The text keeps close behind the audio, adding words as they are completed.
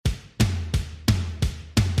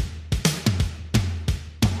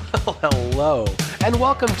Well, hello, and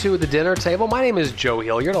welcome to the dinner table. My name is Joe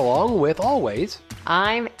Hilliard, along with always.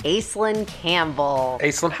 I'm Aislinn Campbell.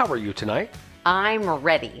 Aislinn, how are you tonight? I'm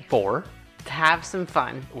ready For? to have some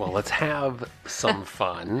fun. Well, let's have some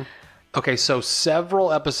fun. Okay, so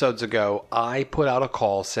several episodes ago, I put out a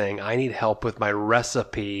call saying I need help with my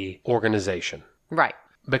recipe organization. Right.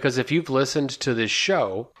 Because if you've listened to this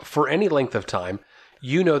show for any length of time,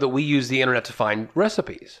 you know that we use the internet to find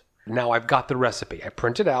recipes. Now I've got the recipe. I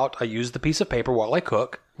print it out. I use the piece of paper while I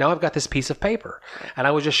cook. Now I've got this piece of paper. And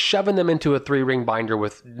I was just shoving them into a 3-ring binder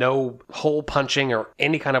with no hole punching or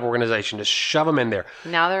any kind of organization. Just shove them in there.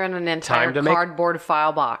 Now they're in an entire cardboard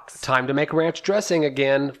file box. Time to make ranch dressing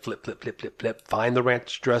again. Flip, flip, flip, flip, flip. Find the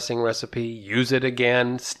ranch dressing recipe. Use it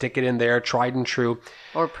again. Stick it in there. Tried and true.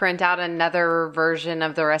 Or print out another version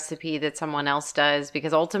of the recipe that someone else does,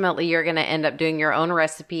 because ultimately you're going to end up doing your own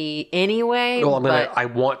recipe anyway. Well, I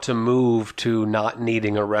want to move to not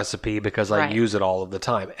needing a recipe because I use it all of the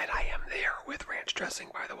time. And I am there with ranch dressing,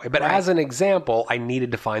 by the way. But as an example, I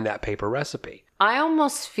needed to find that paper recipe. I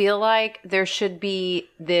almost feel like there should be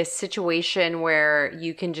this situation where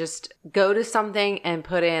you can just go to something and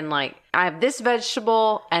put in, like, I have this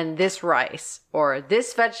vegetable and this rice, or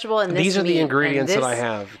this vegetable and this meat. These are the ingredients that I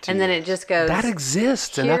have. And then it just goes. That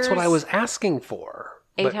exists, and that's what I was asking for.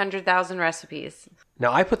 800,000 recipes.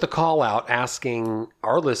 Now, I put the call out asking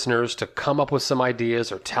our listeners to come up with some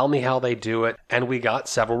ideas or tell me how they do it, and we got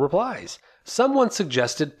several replies. Someone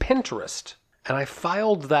suggested Pinterest, and I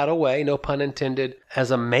filed that away, no pun intended,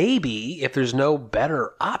 as a maybe if there's no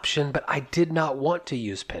better option, but I did not want to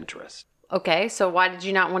use Pinterest. Okay, so why did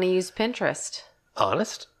you not want to use Pinterest?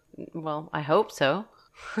 Honest? Well, I hope so.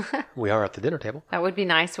 We are at the dinner table. That would be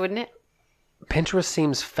nice, wouldn't it? Pinterest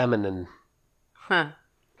seems feminine. Huh.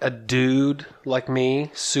 A dude like me,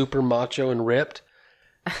 super macho and ripped,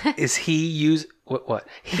 is he using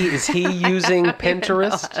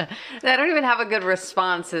Pinterest? I don't even have a good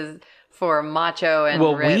response for macho and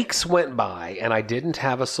ripped. Weeks went by and I didn't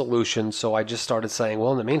have a solution, so I just started saying,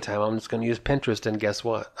 well, in the meantime, I'm just going to use Pinterest. And guess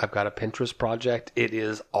what? I've got a Pinterest project. It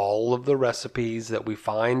is all of the recipes that we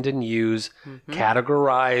find and use,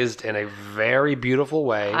 categorized in a very beautiful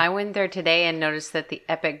way. I went there today and noticed that the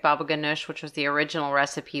epic baba ganoush, which was the original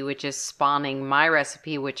recipe, which is spawning my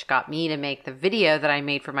recipe, which got me to make the video that I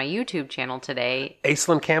made for my YouTube channel today.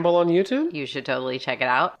 Aislinn Campbell on YouTube? You should totally check it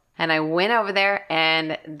out. And I went over there,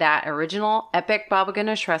 and that original epic baba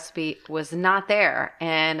ganoush recipe was not there.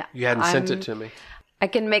 And you hadn't sent it to me. I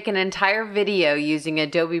can make an entire video using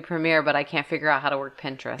Adobe Premiere, but I can't figure out how to work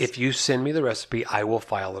Pinterest. If you send me the recipe, I will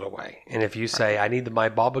file it away. And if you say, I need my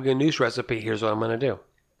baba ganoush recipe, here's what I'm going to do.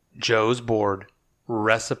 Joe's Board,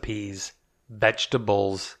 recipes,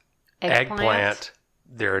 vegetables, eggplant.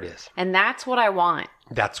 There it is. And that's what I want.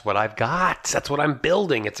 That's what I've got. That's what I'm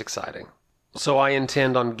building. It's exciting. So I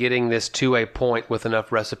intend on getting this to a point with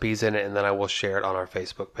enough recipes in it, and then I will share it on our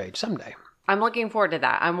Facebook page someday. I'm looking forward to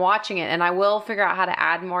that. I'm watching it, and I will figure out how to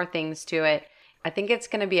add more things to it. I think it's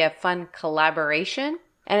going to be a fun collaboration,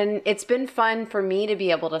 and it's been fun for me to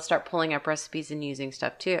be able to start pulling up recipes and using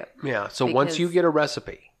stuff too. Yeah, so once you get a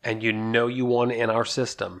recipe and you know you want it in our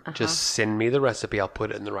system, just send me the recipe. I'll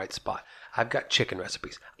put it in the right spot. I've got chicken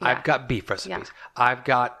recipes. Yeah. I've got beef recipes. Yeah. I've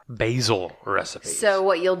got basil recipes. So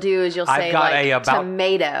what you'll do is you'll say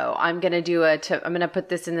tomato. I'm going to put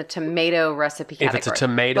this in the tomato recipe category. If it's a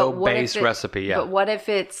tomato-based recipe, yeah. But what if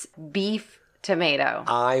it's beef tomato?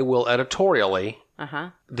 I will editorially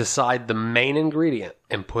decide the main ingredient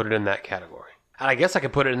and put it in that category. And I guess I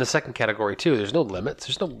could put it in the second category too. There's no limits.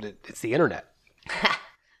 It's the internet.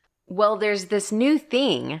 Well, there's this new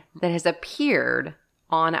thing that has appeared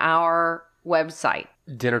on our website.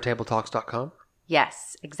 DinnerTableTalks.com?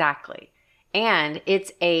 Yes, exactly. And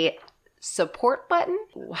it's a support button.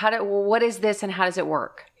 What is this and how does it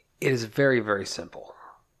work? It is very, very simple.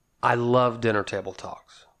 I love Dinner Table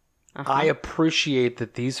Talks. I appreciate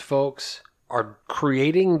that these folks are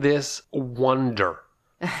creating this wonder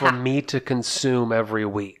for me to consume every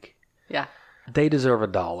week. Yeah. They deserve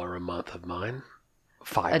 $1 a month of mine.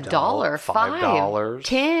 $5, $1, $5,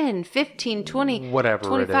 10, 15, 20, whatever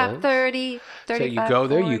 25, it is. 30, 35, so you go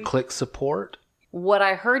there, 40. you click support. What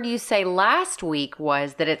I heard you say last week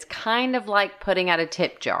was that it's kind of like putting out a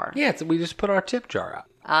tip jar. Yeah, we just put our tip jar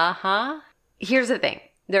out. Here's the thing.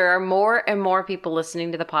 There are more and more people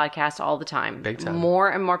listening to the podcast all the time. Big time. More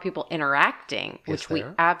and more people interacting, which we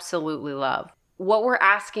absolutely love. What we're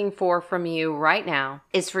asking for from you right now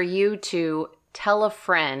is for you to tell a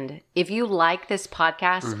friend, if you like this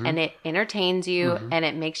podcast and it entertains you and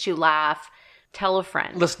it makes you laugh, tell a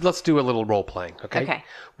friend. Let's do a little role playing, okay? Okay.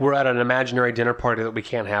 We're at an imaginary dinner party that we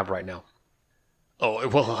can't have right now. Oh,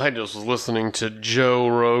 well, I just was listening to Joe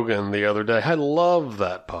Rogan the other day. I love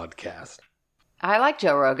that podcast. I like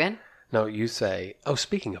Joe Rogan. No, you say, oh,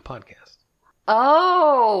 speaking of podcasts.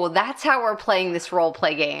 Oh, that's how we're playing this role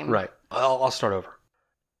play game. Right. I'll start over.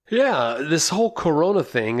 Yeah, this whole Corona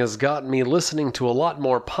thing has gotten me listening to a lot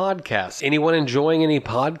more podcasts. Anyone enjoying any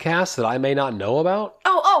podcasts that I may not know about?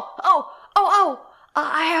 Oh,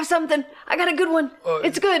 I have something. I got a good one.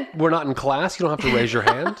 It's good. We're not in class. You don't have to raise your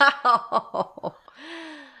hand.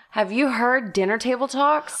 Have you heard Dinner Table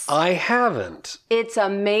Talks? I haven't. It's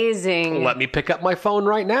amazing. Let me pick up my phone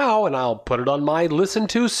right now and I'll put it on my listen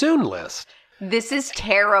to soon list. This is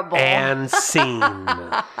terrible. And scene.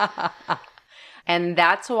 And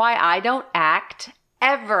that's why I don't act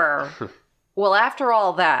ever. Well, after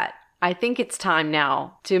all that, I think it's time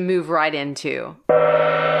now to move right into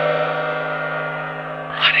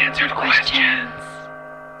unanswered questions.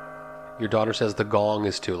 Your daughter says the gong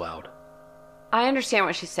is too loud. I understand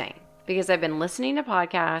what she's saying because I've been listening to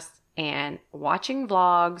podcasts and watching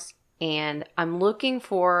vlogs, and I'm looking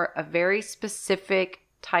for a very specific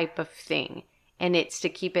type of thing. And it's to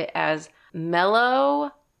keep it as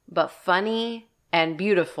mellow but funny and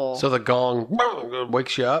beautiful. So the gong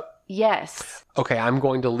wakes you up? Yes. Okay, I'm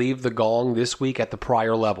going to leave the gong this week at the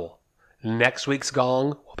prior level. Next week's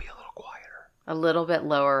gong will be a little quieter. A little bit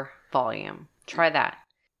lower volume. Try that.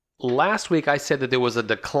 Last week I said that there was a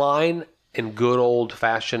decline in good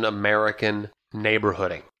old-fashioned American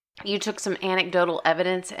neighborhooding. You took some anecdotal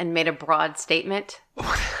evidence and made a broad statement.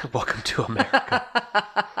 Welcome to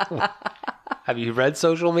America. Have you read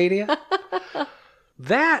social media?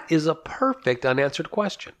 That is a perfect unanswered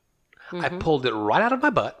question. I pulled it right out of my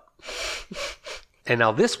butt. And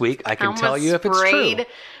now this week, I can tell you if it's true. I sprayed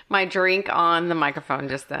my drink on the microphone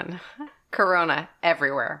just then. Corona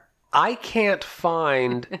everywhere. I can't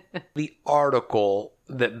find the article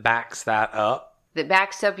that backs that up. That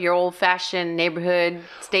backs up your old-fashioned neighborhood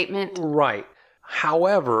statement? Right.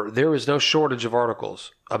 However, there is no shortage of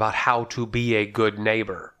articles about how to be a good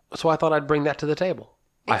neighbor. So I thought I'd bring that to the table.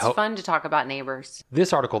 It's fun to talk about neighbors.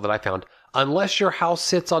 This article that I found, unless your house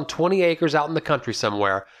sits on 20 acres out in the country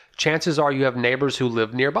somewhere, chances are you have neighbors who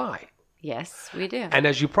live nearby. Yes, we do. And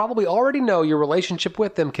as you probably already know, your relationship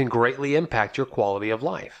with them can greatly impact your quality of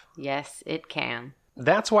life. Yes, it can.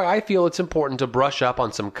 That's why I feel it's important to brush up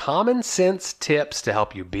on some common sense tips to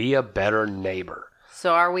help you be a better neighbor.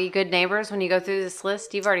 So are we good neighbors when you go through this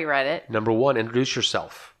list? You've already read it. Number 1, introduce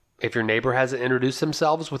yourself. If your neighbor hasn't introduced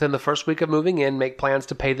themselves within the first week of moving in, make plans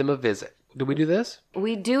to pay them a visit. Do we do this?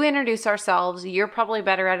 We do introduce ourselves. You're probably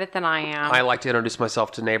better at it than I am. I like to introduce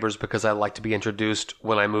myself to neighbors because I like to be introduced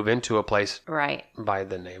when I move into a place. Right. By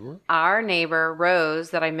the neighbor. Our neighbor,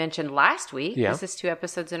 Rose, that I mentioned last week. Yeah. This is 2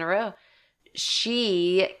 episodes in a row.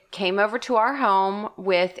 She came over to our home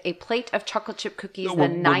with a plate of chocolate chip cookies the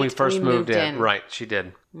night we first moved in. Right, she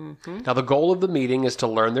did. Mm-hmm. Now, the goal of the meeting is to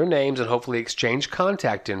learn their names and hopefully exchange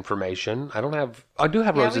contact information. I do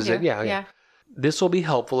have Rose's in. Yeah. This will be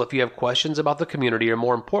helpful if you have questions about the community or,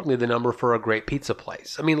 more importantly, the number for a great pizza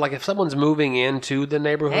place. I mean, like if someone's moving into the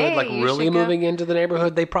neighborhood, really moving into the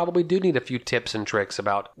neighborhood, they probably do need a few tips and tricks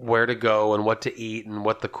about where to go and what to eat and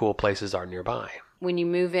what the cool places are nearby. When you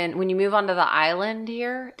move onto the island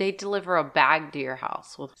here, they deliver a bag to your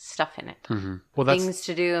house with stuff in it. Mm-hmm. Well, that's things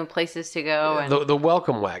to do and places to go. And the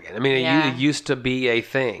welcome wagon. I mean, it used to be a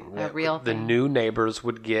thing. A real thing. The new neighbors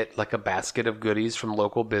would get like a basket of goodies from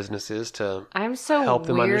local businesses to I'm so help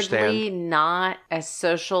them understand. Weirdly not as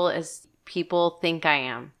social as people think I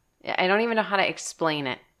am. I don't even know how to explain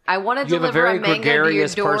it. I want to deliver a mango to your door. You have a very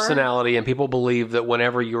gregarious personality, and people believe that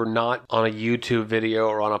whenever you're not on a YouTube video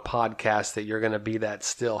or on a podcast that you're going to be that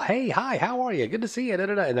still, hey, hi, how are you? Good to see you.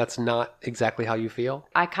 And that's not exactly how you feel.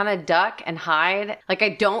 I kind of duck and hide. Like I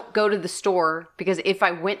don't go to the store because if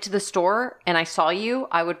I went to the store and I saw you,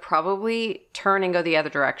 I would probably turn and go the other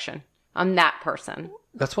direction. I'm that person.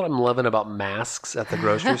 That's what I'm loving about masks at the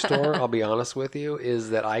grocery store, I'll be honest with you, is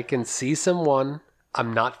that I can see someone,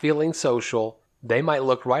 I'm not feeling social, they might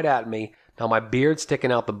look right at me. Now, my beard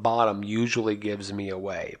sticking out the bottom usually gives me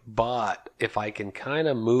away. But if I can kind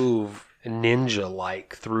of move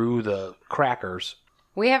ninja-like through the crackers.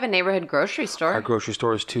 We have a neighborhood grocery store. Our grocery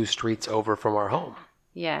store is 2 streets over from our home.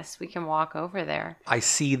 Yes, we can walk over there. I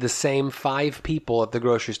see the same 5 people at the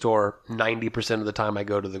grocery store 90% of the time I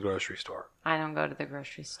go to the grocery store. I don't go to the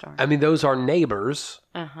grocery store. I mean, those are neighbors.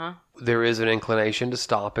 Uh-huh. There is an inclination to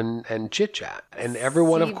stop and chit-chat. And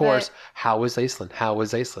everyone, of course, how is Aislinn? How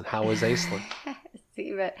is Aislinn? How is Aislinn?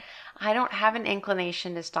 See, but I don't have an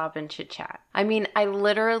inclination to stop and chit-chat. I mean, I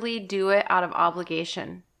literally do it out of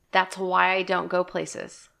obligation. That's why I don't go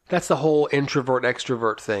places. That's the whole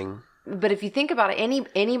introvert-extrovert thing. But if you think about it,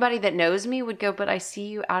 anybody that knows me would go, but I see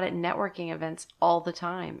you out at networking events all the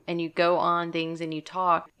time. And you go on things and you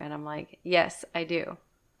talk. And I'm like, yes, I do.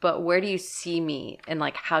 But where do you see me? And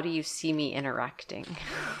like, how do you see me interacting?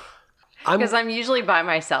 Because I'm usually by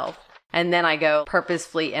myself. And then I go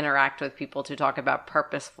purposefully interact with people to talk about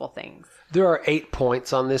purposeful things. There are 8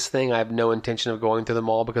 points on this thing. I have no intention of going through them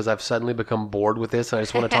all because I've suddenly become bored with this. And I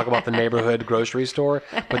just want to talk about the neighborhood grocery store.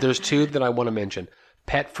 But there's 2 that I want to mention.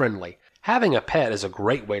 Pet friendly. Having a pet is a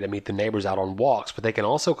great way to meet the neighbors out on walks, but they can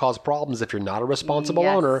also cause problems if you're not a responsible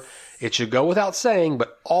owner. It should go without saying,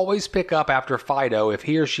 but always pick up after Fido if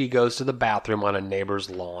he or she goes to the bathroom on a neighbor's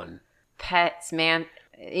lawn. Pets, man.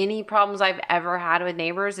 Any problems I've ever had with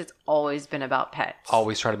neighbors, it's always been about pets.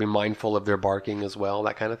 Always try to be mindful of their barking as well,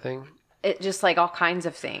 that kind of thing. It just like all kinds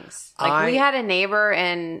of things. Like we had a neighbor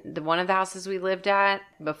in one of the houses we lived at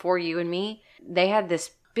before you and me. They had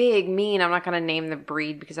this big, mean, I'm not going to name the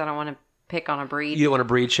breed because I don't want to pick on a breed. You don't want to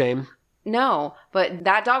breed shame? No, but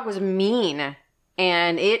that dog was mean.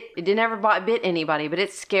 And it didn't ever bit anybody, but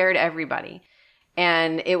it scared everybody.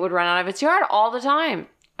 And it would run out of its yard all the time.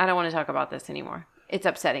 I don't want to talk about this anymore. It's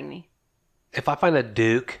upsetting me. If I find a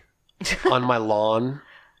Duke on my lawn,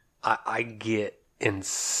 I get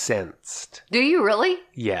incensed. Do you really?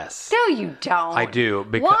 Yes. No, you don't. I do.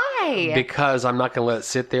 Why? Because I'm not going to let it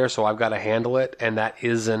sit there, so I've got to handle it, and that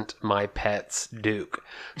isn't my pet's Duke.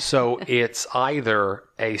 So it's either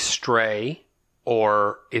a stray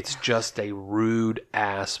or it's just a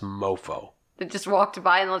rude-ass mofo. That just walked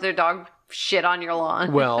by and let their dog shit on your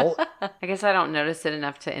lawn. Well, I guess I don't notice it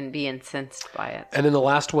enough to be incensed by it. And then the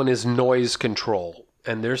last one is noise control.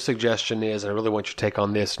 And their suggestion is, and I really want your take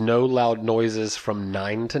on this, no loud noises from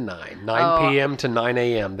 9 to 9. 9 p.m. to 9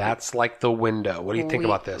 a.m. That's like the window. What do you think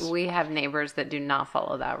about this? We have neighbors that do not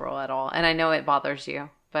follow that rule at all. And I know it bothers you,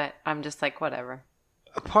 but I'm just like, whatever.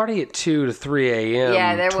 A party at 2 to 3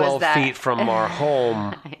 a.m., 12 feet from our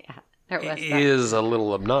home, is a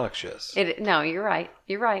little obnoxious. No, you're right.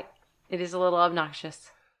 You're right. It is a little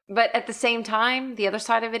obnoxious. But at the same time, the other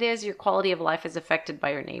side of it is your quality of life is affected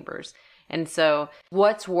by your neighbors. And so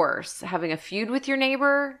what's worse, having a feud with your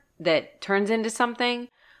neighbor that turns into something,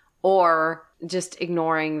 or just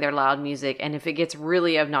ignoring their loud music? And if it gets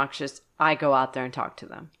really obnoxious, I go out there and talk to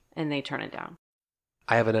them and they turn it down.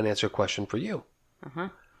 I have an unanswered question for you. Uh-huh.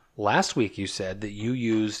 Last week you said that you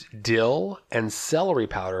used dill and celery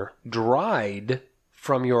powder dried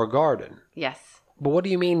from your garden. Yes. But what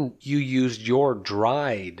do you mean you used your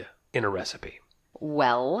dried in a recipe?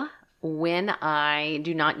 Well, when I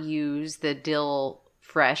do not use the dill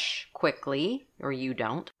fresh quickly, or you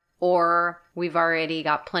don't, or we've already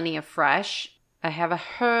got plenty of fresh, I have a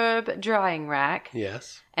herb drying rack.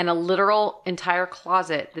 Yes. And a literal entire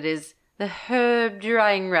closet that is the herb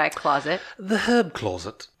drying rack closet. The herb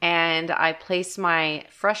closet. And I place my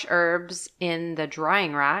fresh herbs in the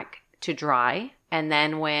drying rack to dry. And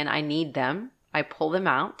then when I need them, I pull them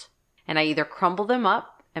out and I either crumble them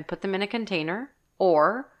up and put them in a container,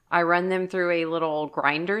 or I run them through a little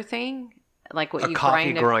grinder thing, like what you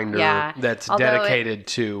grind. A coffee grinder that's dedicated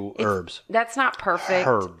to herbs. That's not perfect.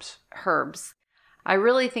 Herbs. I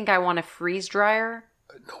really think I want a freeze dryer.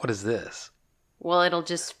 What is this? Well, it'll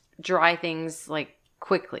just dry things like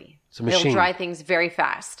quickly. It's a machine. It'll dry things very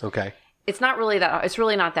fast. Okay. It's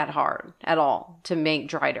really not that hard at all to make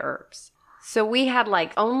dried herbs. So we had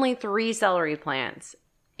like only 3 celery plants,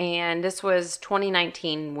 and this was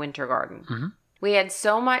 2019 winter garden. Mm-hmm. We had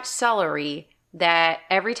so much celery that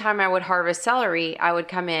every time I would harvest celery, I would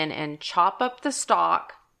come in and chop up the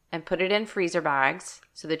stalk and put it in freezer bags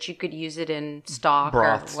so that you could use it in stock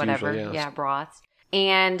broths, or whatever. Usually, yes. Yeah, broths.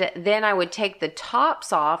 And then I would take the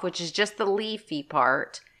tops off, which is just the leafy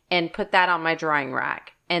part, and put that on my drying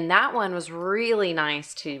rack. And that one was really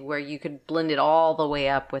nice to where you could blend it all the way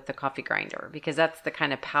up with the coffee grinder, because that's the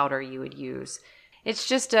kind of powder you would use. It's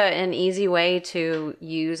just an easy way to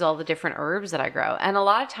use all the different herbs that I grow. And a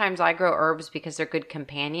lot of times I grow herbs because they're good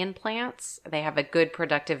companion plants. They have a good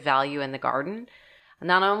productive value in the garden.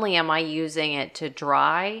 Not only am I using it to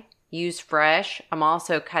dry, use fresh, I'm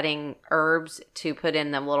also cutting herbs to put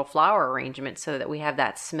in the little flower arrangement so that we have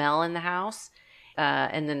that smell in the house.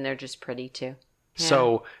 And then they're just pretty too. Yeah.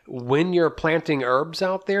 So when you're planting herbs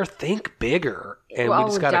out there, think bigger. And we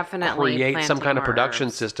just got to create some kind of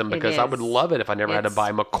production system, because I would love it if I never had to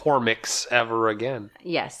buy McCormick's ever again.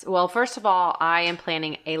 Yes. Well, first of all, I am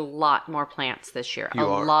planting a lot more plants this year. A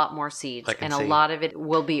lot more seeds. And a lot of it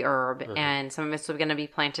will be herb. Mm-hmm. And some of it's going to be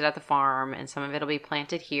planted at the farm, and some of it will be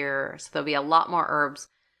planted here. So there'll be a lot more herbs.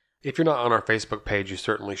 If you're not on our Facebook page, you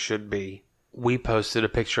certainly should be. We posted a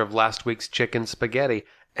picture of last week's chicken spaghetti.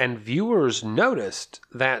 And viewers noticed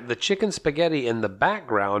that the chicken spaghetti in the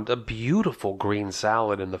background, a beautiful green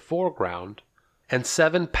salad in the foreground, and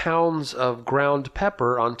 7 pounds of ground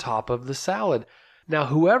pepper on top of the salad. Now,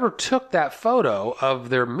 whoever took that photo of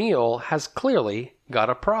their meal has clearly got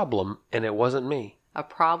a problem, and it wasn't me. A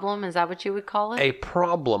problem? Is that what you would call it? A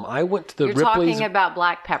problem. I went to the You're Ripley's talking about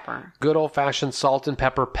black pepper. good old-fashioned salt and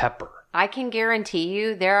pepper. I can guarantee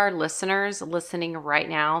you there are listeners listening right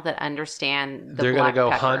now that understand the They're black going to go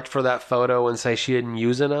pepper. hunt for that photo and say she didn't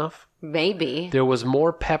use enough. Maybe. There was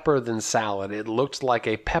more pepper than salad. It looked like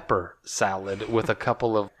a pepper salad with a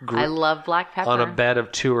couple of I love black pepper. on a bed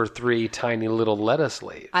of 2 or 3 tiny little lettuce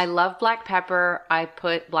leaves. I love black pepper. I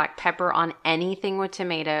put black pepper on anything with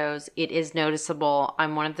tomatoes. It is noticeable.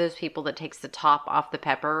 I'm one of those people that takes the top off the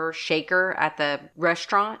pepper shaker at the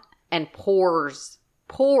restaurant and pours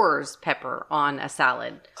pepper on a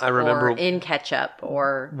salad. I remember or in ketchup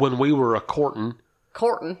or when we were a courting.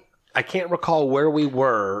 I can't recall where we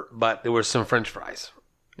were, but there were some French fries.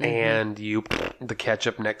 And you the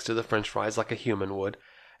ketchup next to the French fries like a human would.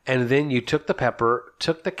 And then you took the pepper,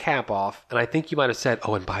 took the cap off, and I think you might have said,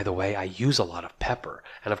 "Oh, and by the way, I use a lot of pepper."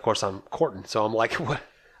 And of course, I'm courting, so I'm like, "What?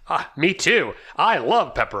 Me too. I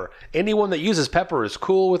love pepper. Anyone that uses pepper is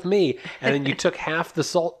cool with me." And then you took half the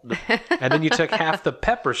salt, and then you took half the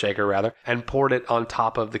pepper shaker, rather, and poured it on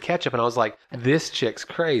top of the ketchup. And I was like, this chick's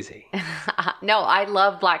crazy. No, I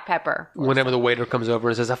love black pepper. Whenever the waiter comes over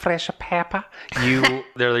and says, "A fresh pepper,"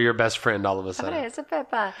 they're your best friend all of a sudden. It's a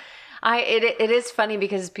pepper. It is funny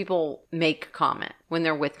because people make comment when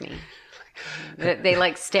they're with me. They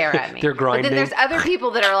like stare at me. They're grinding. But then there's other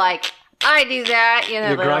people that are like, I do that. You know,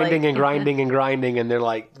 You're they're grinding like, and grinding and grinding, and they're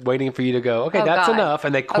like waiting for you to go, "Okay, Oh, that's God. enough."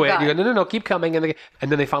 And they quit. God. You go, "No, keep coming." And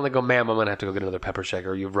then they finally go, "Ma'am, I'm going to have to go get another pepper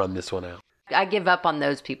shaker. You've run this one out." I give up on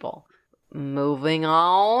those people. Moving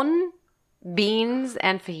on. Beans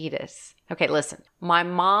and fajitas. Okay, listen. My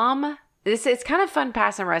mom, it's kind of fun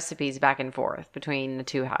passing recipes back and forth between the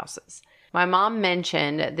two houses. My mom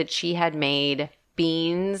mentioned that she had made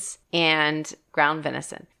beans and ground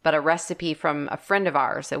venison, but a recipe from a friend of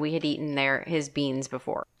ours that we had eaten his beans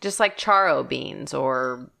before. Just like charro beans,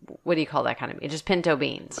 or what do you call that kind of bean? Just pinto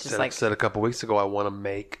beans. I said a couple weeks ago, I want to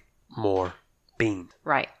make more beans.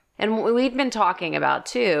 Right. And we'd been talking about,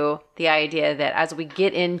 too, the idea that as we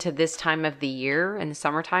get into this time of the year in the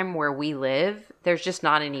summertime where we live, there's just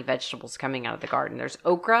not any vegetables coming out of the garden. There's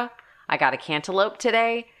okra. I got a cantaloupe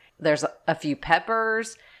today. There's a few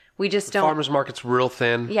peppers. We just don't. Farmer's market's real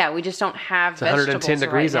thin. Yeah, we just don't have It's vegetables 110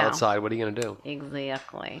 degrees right now. outside. What are you going to do?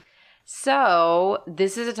 Exactly. So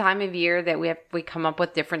this is a time of year that we come up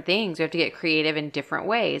with different things. We have to get creative in different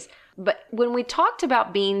ways. But when we talked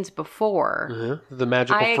about beans before, The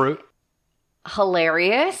magical fruit.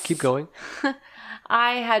 hilarious. Keep going.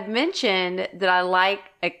 I had mentioned that I like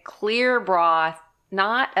a clear broth,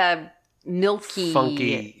 not a milky,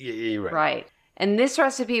 Funky. You're right. Right. And this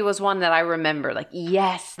recipe was one that I remember. Like,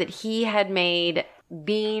 yes, that he had made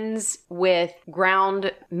beans with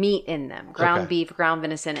ground meat in them, ground beef, ground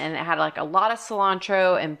venison, and it had like a lot of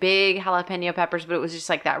cilantro and big jalapeno peppers, but it was just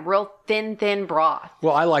like that real thin broth.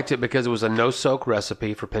 Well, I liked it because it was a no-soak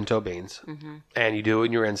recipe for pinto beans, and you do it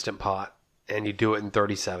in your Instant Pot, and you do it in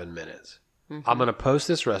 37 minutes. I'm going to post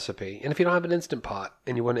this recipe, and if you don't have an Instant Pot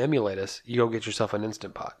and you want to emulate us, you go get yourself an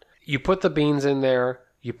Instant Pot. You put the beans in there,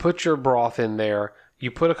 you put your broth in there,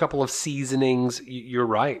 you put a couple of seasonings. You're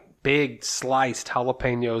right. Big sliced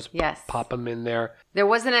jalapenos, Yes. pop them in there. There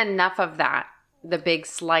wasn't enough of that. The big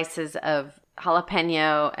slices of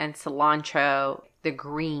jalapeno and cilantro, the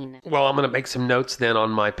green. Well, I'm going to make some notes then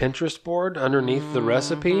on my Pinterest board underneath the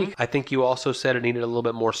recipe. I think you also said it needed a little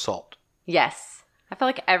bit more salt. Yes. I feel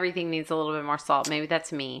like everything needs a little bit more salt. Maybe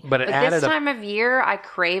that's me. But it added this time of year, I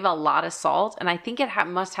crave a lot of salt, and I think it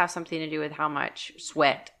must have something to do with how much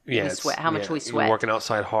sweat we sweat. How much we sweat. You're working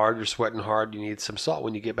outside hard. You're sweating hard. You need some salt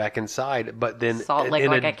when you get back inside. But then, Salt lick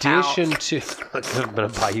in like a cow. addition to, I'm going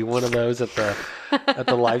to buy you one of those at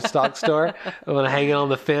the livestock store. I'm going to hang it on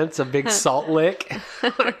the fence, a big salt lick.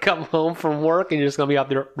 I'm going to come home from work, and you're just going to be out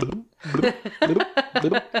there. Bloop, bloop, bloop,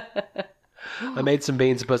 bloop. I made some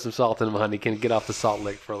beans and put some salt in them, honey. Can get off the salt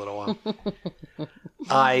lick for a little while.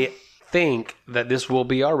 I think that this will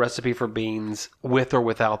be our recipe for beans with or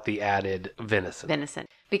without the added venison.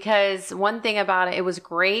 Because one thing about it was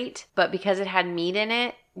great, but because it had meat in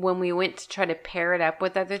it, when we went to try to pair it up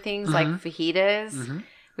with other things like fajitas,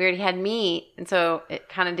 we we already had meat, and so it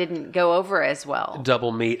kind of didn't go over as well.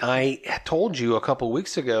 Double meat. I told you a couple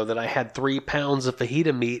weeks ago that I had 3 pounds of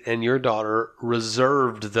fajita meat, and your daughter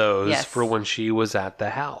reserved those for when she was at the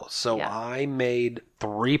house. So I made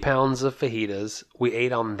 3 pounds of fajitas. We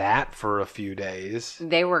ate on that for a few days.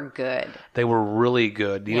 They were good. They were really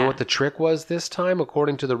good. You know what the trick was this time,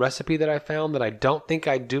 according to the recipe that I found, that I don't think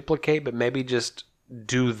I'd duplicate, but maybe just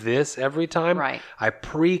do this every time? Right. I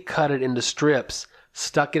pre-cut it into strips,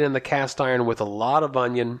 stuck it in the cast iron with a lot of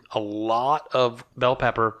onion, a lot of bell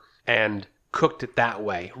pepper, and cooked it that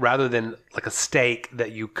way, rather than like a steak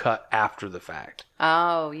that you cut after the fact.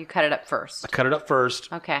 Oh, you cut it up first. I cut it up first.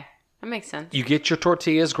 Okay. That makes sense. You get your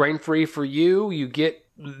tortillas grain-free for you. You get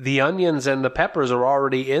the onions and the peppers are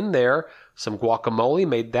already in there. Some guacamole,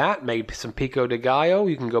 made some pico de gallo.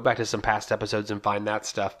 You can go back to some past episodes and find that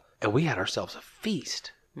stuff. And we had ourselves a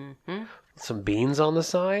feast. Mm-hmm. Some beans on the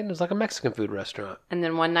side. It was like a Mexican food restaurant. And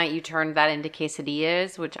then one night you turned that into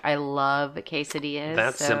quesadillas, which I love quesadillas.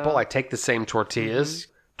 That's simple. I take the same tortillas.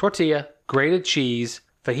 Mm-hmm. Tortilla, grated cheese,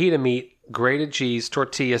 fajita meat, grated cheese,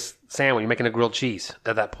 tortilla sandwich. You're making a grilled cheese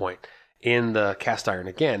at that point in the cast iron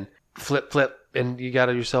again. Flip, and you got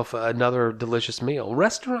yourself another delicious meal.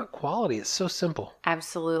 Restaurant quality is so simple.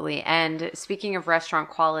 Absolutely. And speaking of restaurant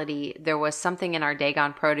quality, there was something in our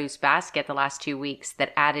Dagon produce basket the last 2 weeks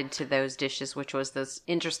that added to those dishes, which was those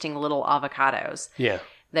interesting little avocados. Yeah.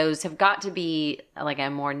 Those have got to be like a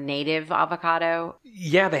more native avocado.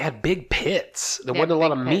 Yeah, they had big pits. There wasn't a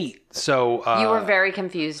lot of meat. So you were very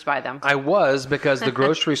confused by them. I was, because the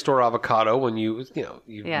grocery store avocado, when you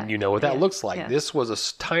know what that looks like. Yeah. This was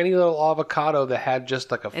a tiny little avocado that had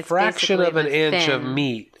just like a fraction of an inch of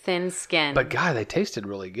meat. Thin skin. But God, they tasted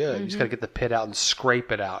really good. You just got to get the pit out and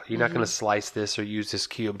scrape it out. You're not going to slice this or use this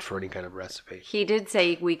cubed for any kind of recipe. He did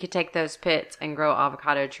say we could take those pits and grow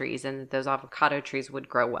avocado trees, and that those avocado trees would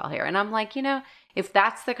grow well here. And I'm like, if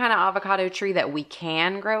that's the kind of avocado tree that we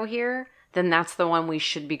can grow here, then that's the one we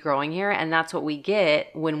should be growing here. And that's what we get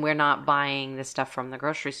when we're not buying the stuff from the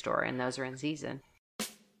grocery store, and those are in season.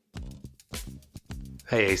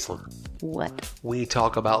 Hey, Aislinn. What? We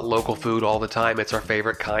talk about local food all the time. It's our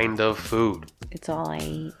favorite kind of food. It's all I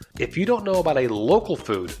eat. If you don't know about a local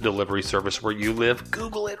food delivery service where you live,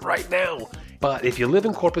 Google it right now. But if you live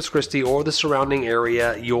in Corpus Christi or the surrounding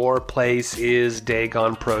area, your place is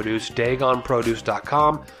Dagon Produce,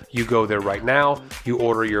 DagonProduce.com. You go there right now, you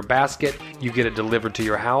order your basket, you get it delivered to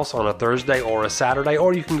your house on a Thursday or a Saturday,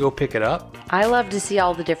 or you can go pick it up. I love to see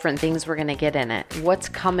all the different things we're going to get in it. What's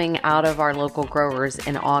coming out of our local growers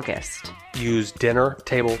in August? Use Dinner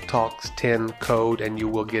Table Talks 10 code and you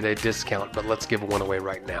will get a discount, but let's give one away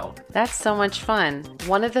right now. That's so much fun.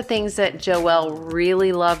 One of the things that Joel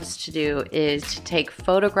really loves to do is to take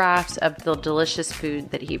photographs of the delicious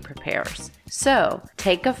food that he prepares. So,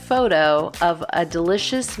 take a photo of a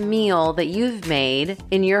delicious meal that you've made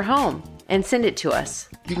in your home and send it to us.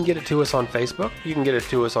 You can get it to us on Facebook. You can get it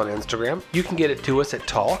to us on Instagram. You can get it to us at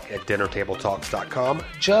talk@dinnertabletalks.com.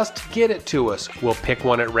 Just get it to us. We'll pick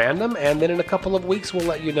one at random, and then in a couple of weeks, we'll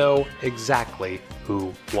let you know exactly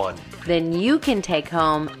who won. Then you can take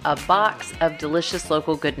home a box of delicious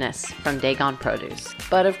local goodness from Dagon Produce.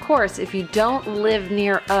 But of course, if you don't live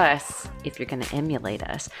near us, if you're going to emulate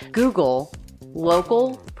us, Google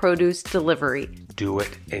local produce delivery. Do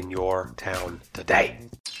it in your town today.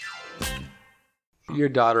 Your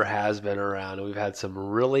daughter has been around, and we've had some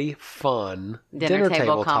really fun dinner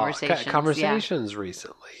table conversations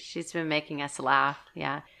recently. She's been making us laugh.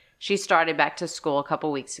 Yeah. She started back to school a couple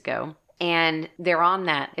weeks ago, and they're on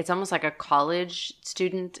that. It's almost like a college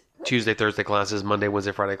student. Tuesday, Thursday classes, Monday,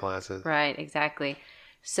 Wednesday, Friday classes. Right, exactly.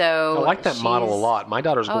 So I like that model a lot. My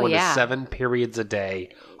daughter's going to 7 periods a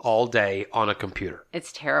day, all day on a computer.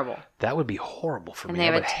 It's terrible. That would be horrible for me. And they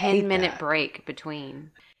have a 10-minute break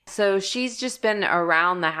between. So she's just been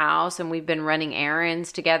around the house, and we've been running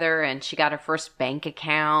errands together, and she got her first bank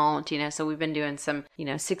account, so we've been doing some,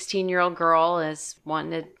 16-year-old girl is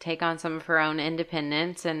wanting to take on some of her own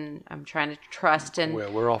independence, and I'm trying to trust and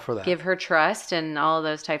we're all for that. Give her trust and all of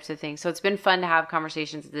those types of things. So it's been fun to have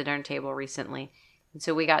conversations at the dinner table recently. And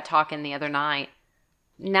so we got talking the other night.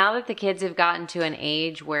 Now that the kids have gotten to an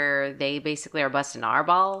age where they basically are busting our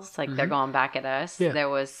balls, like they're going back at us, there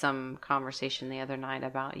was some conversation the other night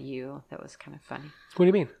about you that was kind of funny. What do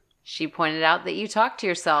you mean? She pointed out that you talk to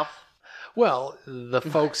yourself. Well, the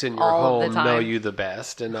folks in your home know you the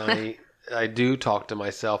best, and I do talk to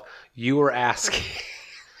myself. You were asking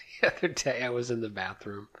the other day, I was in the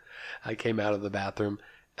bathroom. I came out of the bathroom,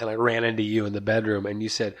 and I ran into you in the bedroom, and you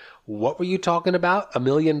said, "What were you talking about? $1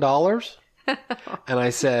 million?" And I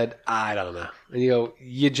said, I don't know. And you go,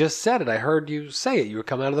 you just said it. I heard you say it. You were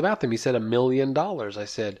coming out of the bathroom. You said $1 million. I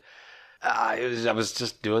said, I was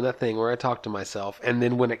just doing that thing where I talked to myself. And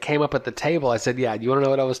then when it came up at the table, I said, yeah, you want to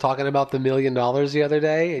know what I was talking about, the $1 million the other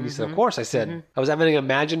day? And you said, of course. I said, I was having an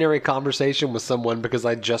imaginary conversation with someone because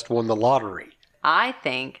I just won the lottery. I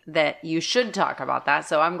think that you should talk about that.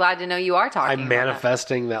 So I'm glad to know you are talking I'm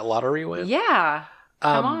manifesting that lottery win. Yeah.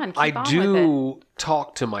 Come on, keep on do with it.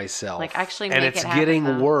 Talk to myself. Like, actually and make it's it happen, getting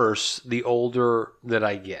though. worse the older that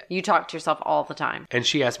I get. You talk to yourself all the time. And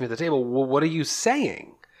she asked me at the table, well, what are you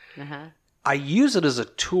saying? Uh-huh. I use it as a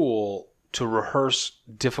tool to rehearse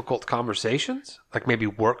difficult conversations, like maybe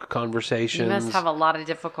work conversations. You must have a lot of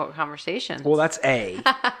difficult conversations. Well, that's A.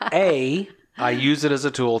 I use it as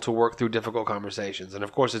a tool to work through difficult conversations. And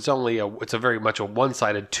of course, it's a very much a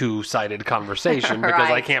one-sided, two-sided conversation because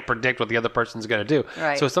Right. I can't predict what the other person's going to do.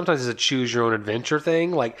 Right. So sometimes it's a choose your own adventure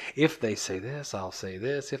thing. Like, if they say this, I'll say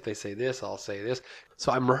this. If they say this, I'll say this.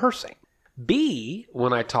 So I'm rehearsing. B,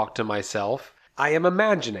 when I talk to myself, I am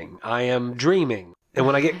imagining. I am dreaming. And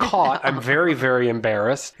when I get caught, I'm very, very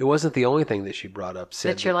embarrassed. It wasn't the only thing that she brought up.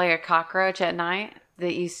 That you're like a cockroach at night?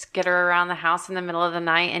 That you skitter around the house in the middle of the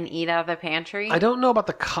night and eat out of the pantry? I don't know about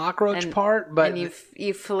the cockroach part, but... And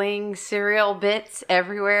you fling cereal bits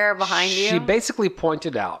everywhere behind you? She basically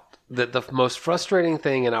pointed out that the most frustrating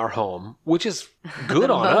thing in our home, which is good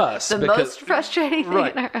on us... The most frustrating thing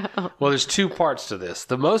in our home. Well, there's two parts to this.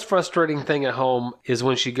 The most frustrating thing at home is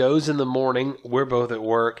when she goes in the morning, we're both at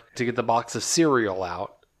work, to get the box of cereal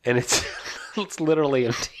out, and it's it's literally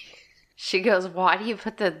empty. She goes, why do you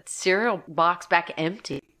put the cereal box back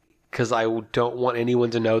empty? Because I don't want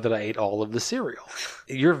anyone to know that I ate all of the cereal.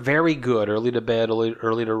 You're very good. Early to bed,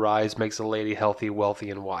 early to rise makes a lady healthy,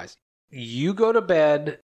 wealthy, and wise. You go to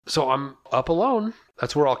bed, so I'm up alone.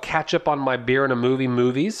 That's where I'll catch up on my beer and a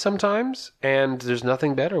movies sometimes. And there's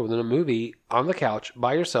nothing better than a movie on the couch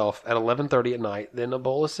by yourself at 11:30 at night than a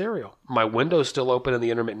bowl of cereal. My window's still open in the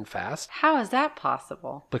intermittent fast. How is that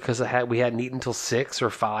possible? Because we hadn't eaten until 6 or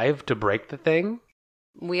 5 to break the thing.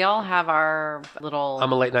 We all have our little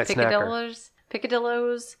I'm a late night snacker.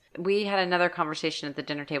 Picadillos. We had another conversation at the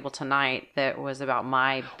dinner table tonight that was about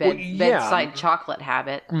my bedside chocolate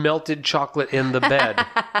habit. Melted chocolate in the bed.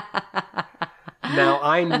 Now,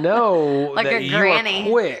 I know Like that a you granny. are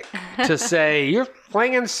quick to say, you're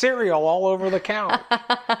flinging cereal all over the couch.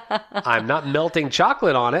 I'm not melting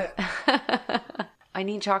chocolate on it. I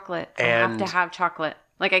need chocolate. I And- have to have chocolate.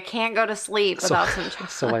 Like, I can't go to sleep without some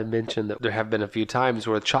chocolate. So I mentioned that there have been a few times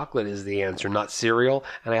where chocolate is the answer, not cereal,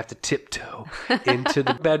 and I have to tiptoe into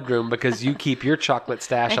the bedroom because you keep your chocolate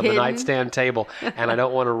stash on the Hidden. nightstand table, and I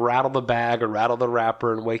don't want to rattle the bag or rattle the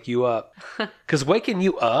wrapper and wake you up. Because waking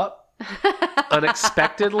you up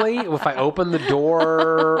unexpectedly, if I open the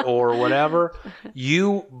door or whatever,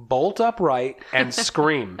 you bolt upright and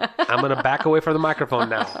scream. I'm going to back away from the microphone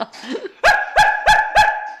now.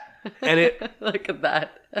 And Look at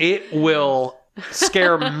that. it will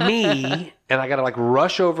scare me, and I gotta like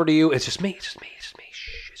rush over to you. It's just me. Shh,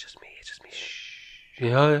 it's just me. Shh.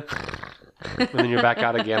 Yeah. And then you're back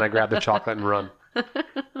out again. I grab the chocolate and run.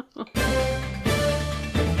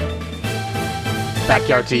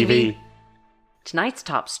 Backyard TV. Tonight's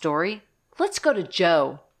top story. Let's go to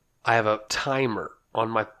Joe. I have a timer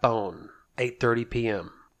on my phone. 8:30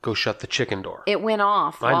 p.m. Go shut the chicken door. It went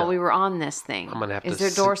off I while know. we were on this thing. I'm gonna have Is to their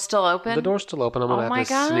door still open? The door's still open. I'm gonna Oh my have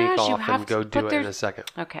to sneak gosh, you off have and to go do put it in a second.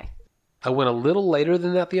 Okay. I went a little later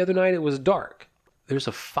than that the other night. It was dark. There's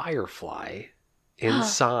a firefly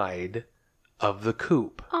inside of the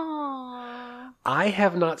coop. Aww. I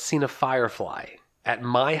have not seen a firefly at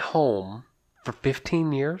my home for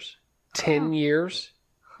 15 years, 10 years.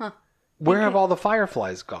 Huh. Where have all the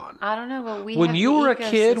fireflies gone? I don't know, but When you were a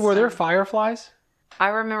kid, were there fireflies? I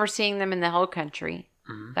remember seeing them in the hill country.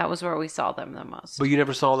 Mm-hmm. That was where we saw them the most. But you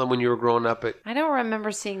never saw them when you were growing up at... I don't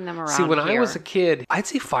remember seeing them around See, when I here. was a kid, I'd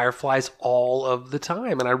see fireflies all of the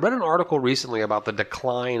time. And I read an article recently about the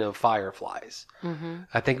decline of fireflies. Mm-hmm.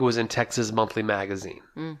 I think it was in Texas Monthly Magazine.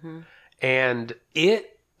 Mm-hmm. And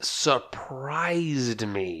it surprised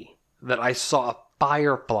me that I saw a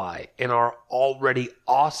firefly in our already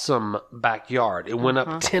awesome backyard. It went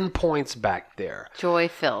up 10 points back there. Joy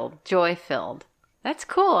filled. That's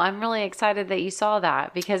cool. I'm really excited that you saw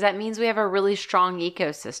that because that means we have a really strong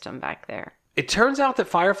ecosystem back there. It turns out that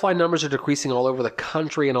firefly numbers are decreasing all over the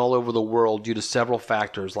country and all over the world due to several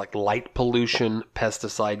factors like light pollution,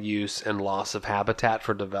 pesticide use, and loss of habitat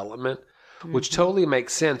for development, which totally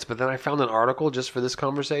makes sense. But then I found an article just for this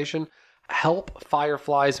conversation. Help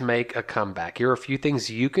fireflies make a comeback. Here are a few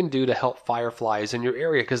things you can do to help fireflies in your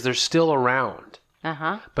area because they're still around.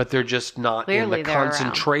 but they're just not Clearly in the they're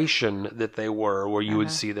concentration that they were where you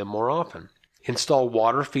would see them more often. Install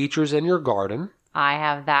water features in your garden. I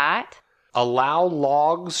have that. Allow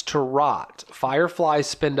logs to rot. Fireflies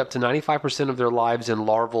spend up to 95% of their lives in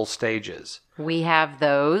larval stages. We have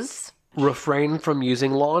those. Refrain from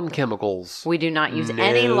using lawn chemicals. We do not use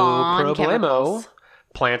any lawn chemicals.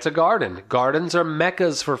 Plant a garden. Gardens are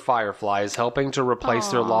meccas for fireflies, helping to replace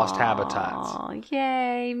their lost habitats. Oh,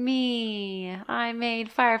 yay, me. I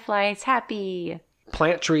made fireflies happy.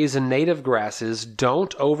 Plant trees and native grasses.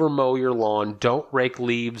 Don't overmow your lawn. Don't rake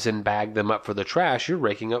leaves and bag them up for the trash. You're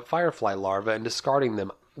raking up firefly larvae and discarding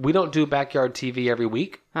them. We don't do backyard TV every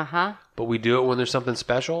week, but we do it when there's something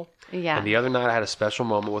special. Yeah. And the other night I had a special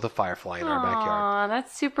moment with a firefly in our backyard. Aw,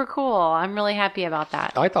 that's super cool. I'm really happy about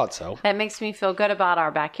that. I thought so. That makes me feel good about our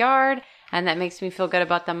backyard, and that makes me feel good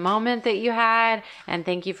about the moment that you had, and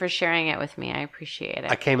thank you for sharing it with me. I appreciate it.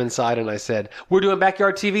 I came inside and I said, we're doing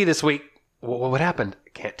backyard TV this week. What happened? I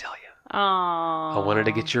can't tell you. Aww. I wanted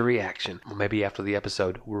to get your reaction. Well, maybe after the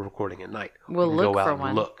episode, we're recording at night. We'll we can look go out for and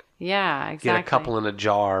one. Look. Yeah, exactly. Get a couple in a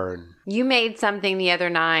jar. And You made something the other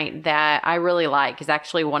night that I really like. It's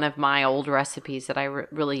actually one of my old recipes that I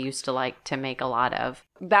really used to like to make a lot of.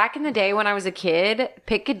 Back in the day when I was a kid,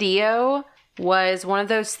 picadillo was one of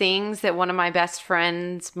those things that one of my best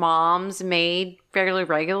friend's moms made fairly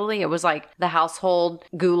regularly. It was like the household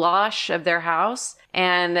goulash of their house.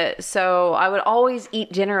 And so I would always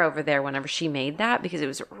eat dinner over there whenever she made that because it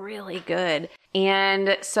was really good.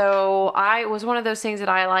 And so it was one of those things that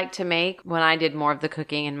I like to make when I did more of the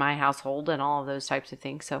cooking in my household and all of those types of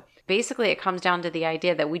things. So basically it comes down to the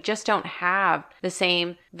idea that we just don't have the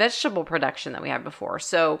same vegetable production that we had before.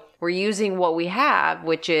 So we're using what we have,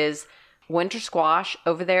 which is winter squash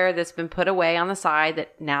over there that's been put away on the side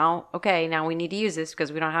that now we need to use this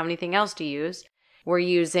because we don't have anything else to use. We're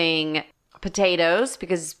using potatoes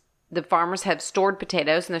because the farmers have stored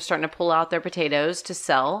potatoes and they're starting to pull out their potatoes to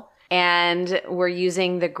sell. And we're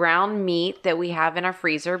using the ground meat that we have in our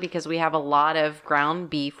freezer because we have a lot of ground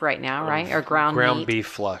beef right now, right? Or ground meat. beef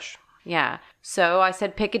flush. Yeah. So I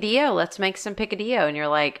said, picadillo, let's make some picadillo. And you're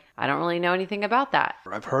like, I don't really know anything about that.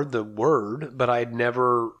 I've heard the word, but I'd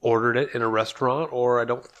never ordered it in a restaurant, or I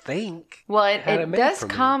don't think. Well, it made does for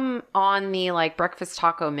me. come on the breakfast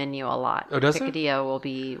taco menu a lot. Oh, does it? Picadillo will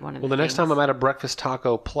be one of the Well, the next things. time I'm at a breakfast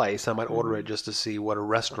taco place, I might order it just to see what a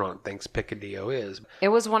restaurant thinks picadillo is. It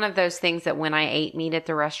was one of those things that when I ate meat at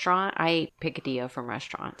the restaurant, I ate picadillo from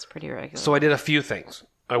restaurants pretty regularly. So I did a few things.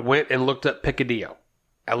 I went and looked up picadillo.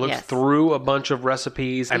 I looked through a bunch of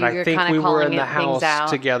recipes, and I think we were in the house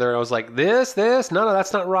together. I was like, no,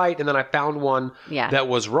 that's not right. And then I found one that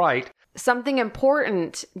was right. Something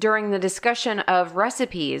important during the discussion of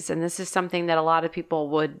recipes, and this is something that a lot of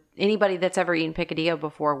people anybody that's ever eaten picadillo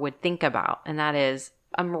before would think about, and that is,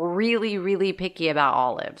 I'm really, really picky about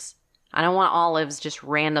olives. I don't want olives just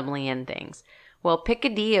randomly in things. Well,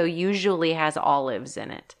 picadillo usually has olives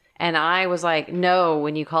in it. And I was like, no,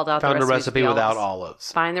 when you called out Found the a recipe without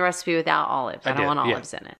olives. Find the recipe without olives. I don't want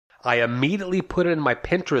olives in it. I immediately put it in my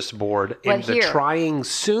Pinterest board in the trying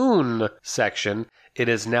soon section. It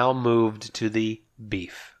is now moved to the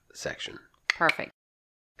beef section. Perfect.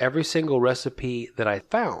 Every single recipe that I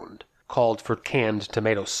found called for canned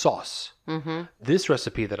tomato sauce. Mm-hmm. This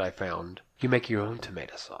recipe that I found, you make your own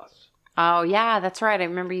tomato sauce. Oh, yeah, that's right. I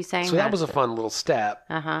remember you saying that. So that was a fun little step.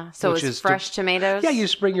 So it's fresh tomatoes? Yeah, you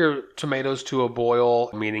just bring your tomatoes to a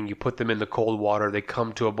boil, meaning you put them in the cold water, they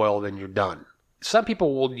come to a boil, then you're done. Some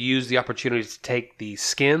people will use the opportunity to take the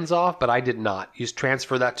skins off, but I did not. You just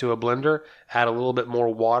transfer that to a blender, add a little bit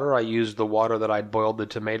more water. I used the water that I'd boiled the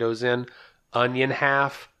tomatoes in, onion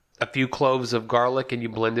half, a few cloves of garlic, and you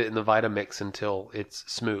blend it in the Vitamix until it's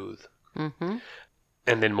smooth. Mm-hmm.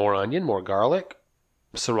 And then more onion, more garlic,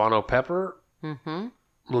 serrano pepper,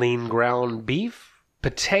 lean ground beef,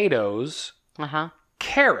 potatoes,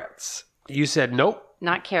 carrots. You said nope.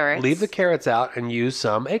 Not carrots. Leave the carrots out and use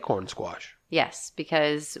some acorn squash. Yes,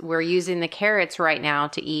 because we're using the carrots right now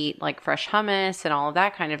to eat like fresh hummus and all of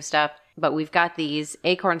that kind of stuff. But we've got these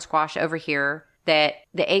acorn squash over here that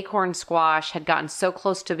the acorn squash had gotten so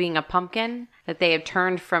close to being a pumpkin that they had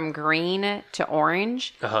turned from green to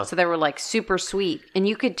orange. So they were like super sweet. And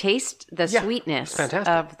you could taste the sweetness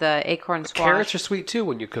of the acorn squash. Carrots are sweet too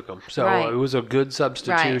when you cook them. So it was a good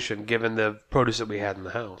substitution given the produce that we had in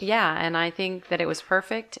the house. Yeah, and I think that it was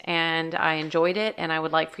perfect and I enjoyed it and I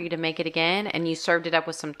would like for you to make it again. And you served it up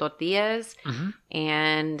with some tortillas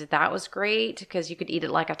and that was great because you could eat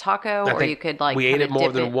it like a taco or you could like we ate it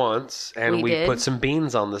more than once and we did. Put some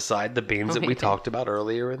beans on the side, the beans that we talked about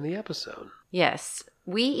earlier in the episode. Yes.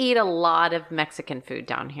 We eat a lot of Mexican food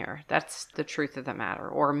down here. That's the truth of the matter.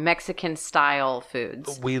 Or Mexican style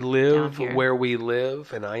foods. We live where we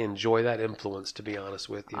live, and I enjoy that influence, to be honest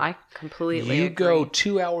with you. I completely You agree. go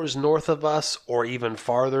 2 hours north of us, or even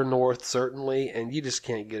farther north, certainly, and you just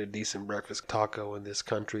can't get a decent breakfast taco in this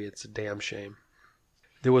country. It's a damn shame.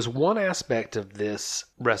 There was one aspect of this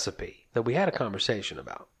recipe that we had a conversation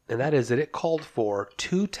about, and that is that it called for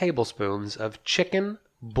 2 tablespoons of chicken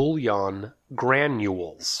bouillon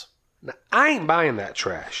granules. Now, I ain't buying that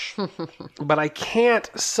trash, but I can't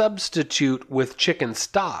substitute with chicken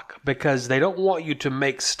stock because they don't want you to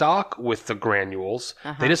make stock with the granules.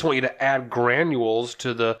 They just want you to add granules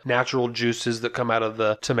to the natural juices that come out of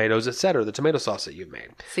the tomatoes, etc., the tomato sauce that you've made.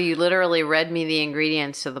 So you literally read me the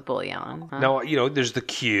ingredients to the bouillon. Huh? Now, there's the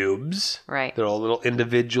cubes. Right. They're all a little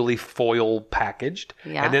individually foil packaged.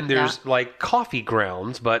 Yeah, and then there's like coffee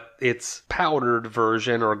grounds, but it's powdered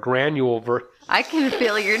version or granule version. I can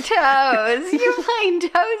feel your toes. You're playing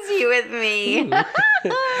toesy with me.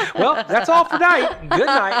 Well, that's all for night. Good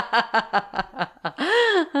night.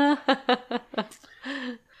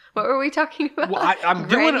 What were we talking about? Well,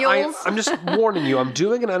 I'm just warning you. I'm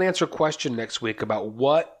doing an unanswered question next week about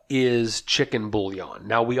what is chicken bouillon.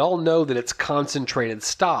 Now, we all know that it's concentrated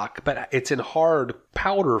stock, but it's in hard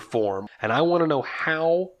powder form, and I want to know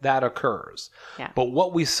how that occurs. Yeah. But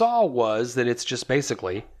what we saw was that it's just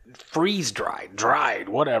basically dried,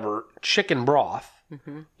 whatever, chicken broth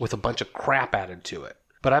with a bunch of crap added to it.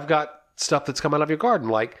 But I've got stuff that's come out of your garden,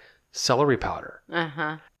 like celery powder.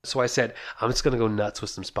 So I said, I'm just going to go nuts with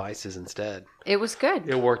some spices instead. It was good.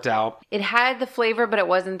 It worked out. It had the flavor, but it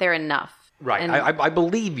wasn't there enough. Right. And I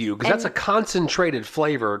believe you, because that's a concentrated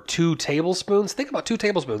flavor. 2 tablespoons. Think about 2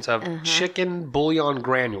 tablespoons of chicken bouillon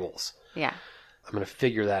granules. Yeah. I'm going to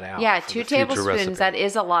figure that out. Yeah, for 2 the future tablespoons. recipe. That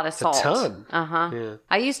is a lot of salt. A ton. Yeah.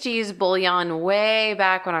 I used to use bouillon way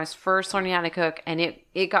back when I was first learning how to cook, and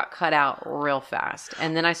it got cut out real fast.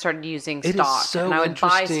 And then I started using It stock, is so and I would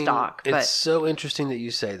buy interesting. stock. It's But so interesting that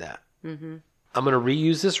you say that. I'm going to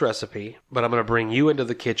reuse this recipe, but I'm going to bring you into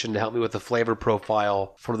the kitchen to help me with the flavor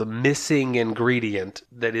profile for the missing ingredient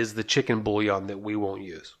that is the chicken bouillon that we won't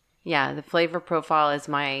use. yeah, the flavor profile is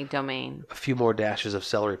my domain. A few more dashes of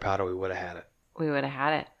celery powder, we would have had it. We would have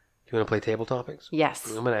had it. You want to play table topics? Yes.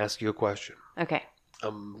 I'm going to ask you a question. Okay.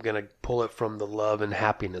 I'm going to pull it from the love and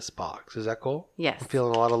happiness box. Is that cool? Yes. I'm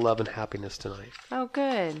feeling a lot of love and happiness tonight. Oh,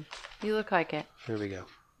 good. You look like it. Here we go.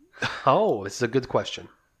 Oh, this is a good question.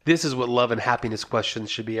 This is what love and happiness questions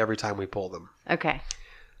should be every time we pull them. Okay.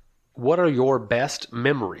 What are your best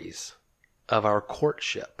memories of our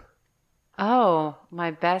courtship? Oh, my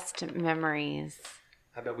best memories.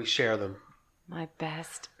 I bet we share them. My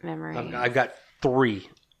best memories. I've got 3.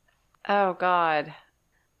 Oh, God.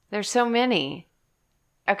 There's so many.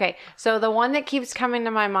 Okay, so the one that keeps coming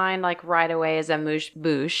to my mind like right away is Amuse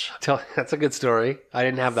Bouche. That's a good story. I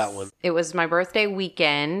didn't have that one. It was my birthday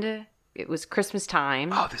weekend. It was Christmas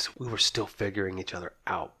time. Oh, we were still figuring each other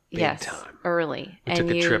out big time. Early. We took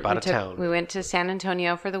a trip out of town. We went to San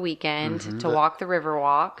Antonio for the weekend to walk the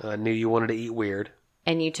Riverwalk. I knew you wanted to eat weird.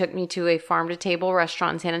 And you took me to a farm-to-table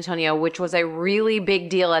restaurant in San Antonio, which was a really big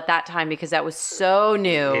deal at that time because that was so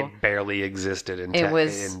new. It barely existed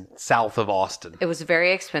in south of Austin. It was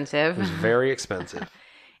very expensive. It was very expensive.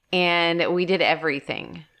 And we did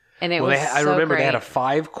everything. And it was so I remember great. they had a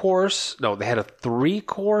 5-course. No, they had a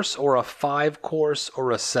 3-course or a 5-course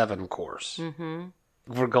or a 7-course. Mm-hmm.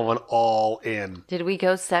 We're going all in. Did we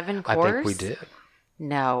go 7 course? I think we did.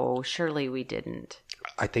 No, surely we didn't.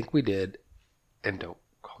 I think we did. And don't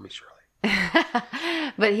call me Shirley.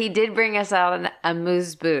 But he did bring us out an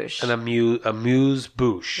amuse bouche. An amuse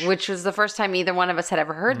bouche. Which was the first time either one of us had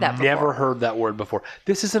ever heard that before. Never heard that word before.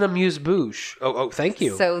 This is an amuse bouche. Oh, thank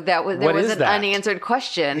you. So there was an that? unanswered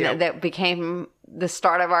question that became the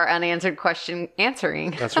start of our unanswered question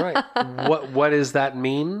answering. That's right. What does that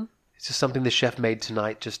mean? It's just something the chef made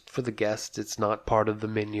tonight just for the guests. It's not part of the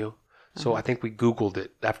menu. So I think we Googled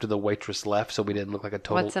it after the waitress left, so we didn't look like a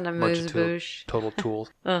total What's an bunch amuse of bouche? total tools.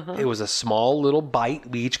 It was a small little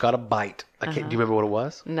bite. We each got a bite. Do you remember what it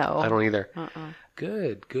was? No. I don't either.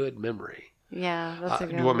 Good memory. Yeah, that's a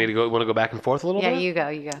good Do you want me to go? Want to go back and forth a little bit? Yeah, you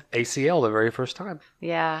go. ACL the very first time.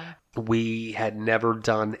 Yeah. We had never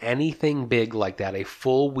done anything big like that. A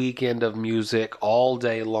full weekend of music all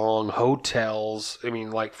day long, hotels. I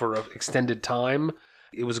mean, like for an extended time.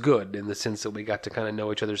 It was good in the sense that we got to kind of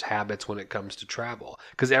know each other's habits when it comes to travel.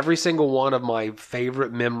 Because every single one of my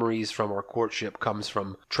favorite memories from our courtship comes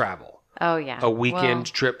from travel. Oh, yeah. A weekend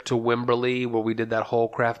trip to Wimberley where we did that whole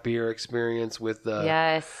craft beer experience with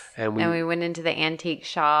Yes. And we went into the antique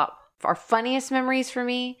shop. Our funniest memories for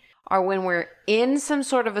me are when we're in some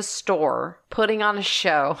sort of a store putting on a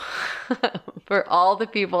show for all the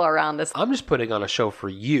people around us. I'm just putting on a show for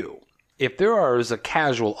you. If there is a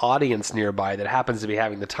casual audience nearby that happens to be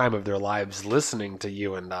having the time of their lives listening to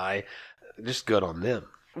you and I, just good on them.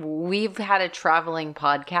 We've had a traveling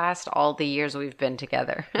podcast all the years we've been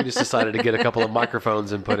together. We just decided to get a couple of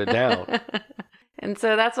microphones and put it down. And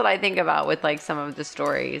so that's what I think about with like some of the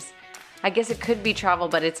stories. I guess it could be travel,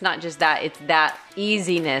 but it's not just that. It's that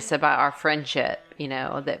easiness about our friendship, you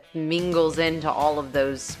know, that mingles into all of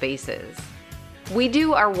those spaces. We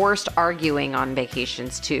do our worst arguing on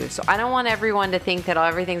vacations too. So I don't want everyone to think that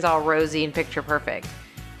everything's all rosy and picture perfect.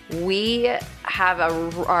 We have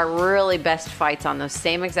our really best fights on those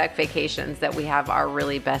same exact vacations that we have our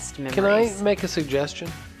really best memories. Can I make a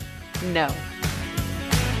suggestion? No.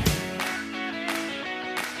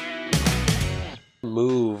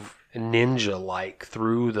 Move ninja-like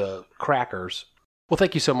through the crackers. Well,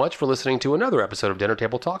 thank you so much for listening to another episode of Dinner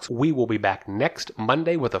Table Talks. We will be back next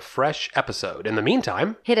Monday with a fresh episode. In the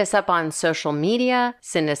meantime, hit us up on social media,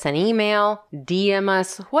 send us an email, DM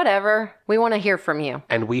us, whatever. We want to hear from you.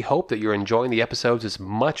 And we hope that you're enjoying the episodes as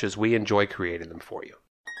much as we enjoy creating them for you.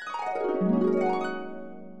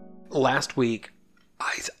 Last week,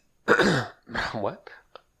 What?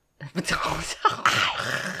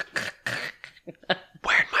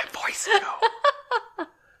 Where'd my voice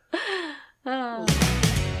go?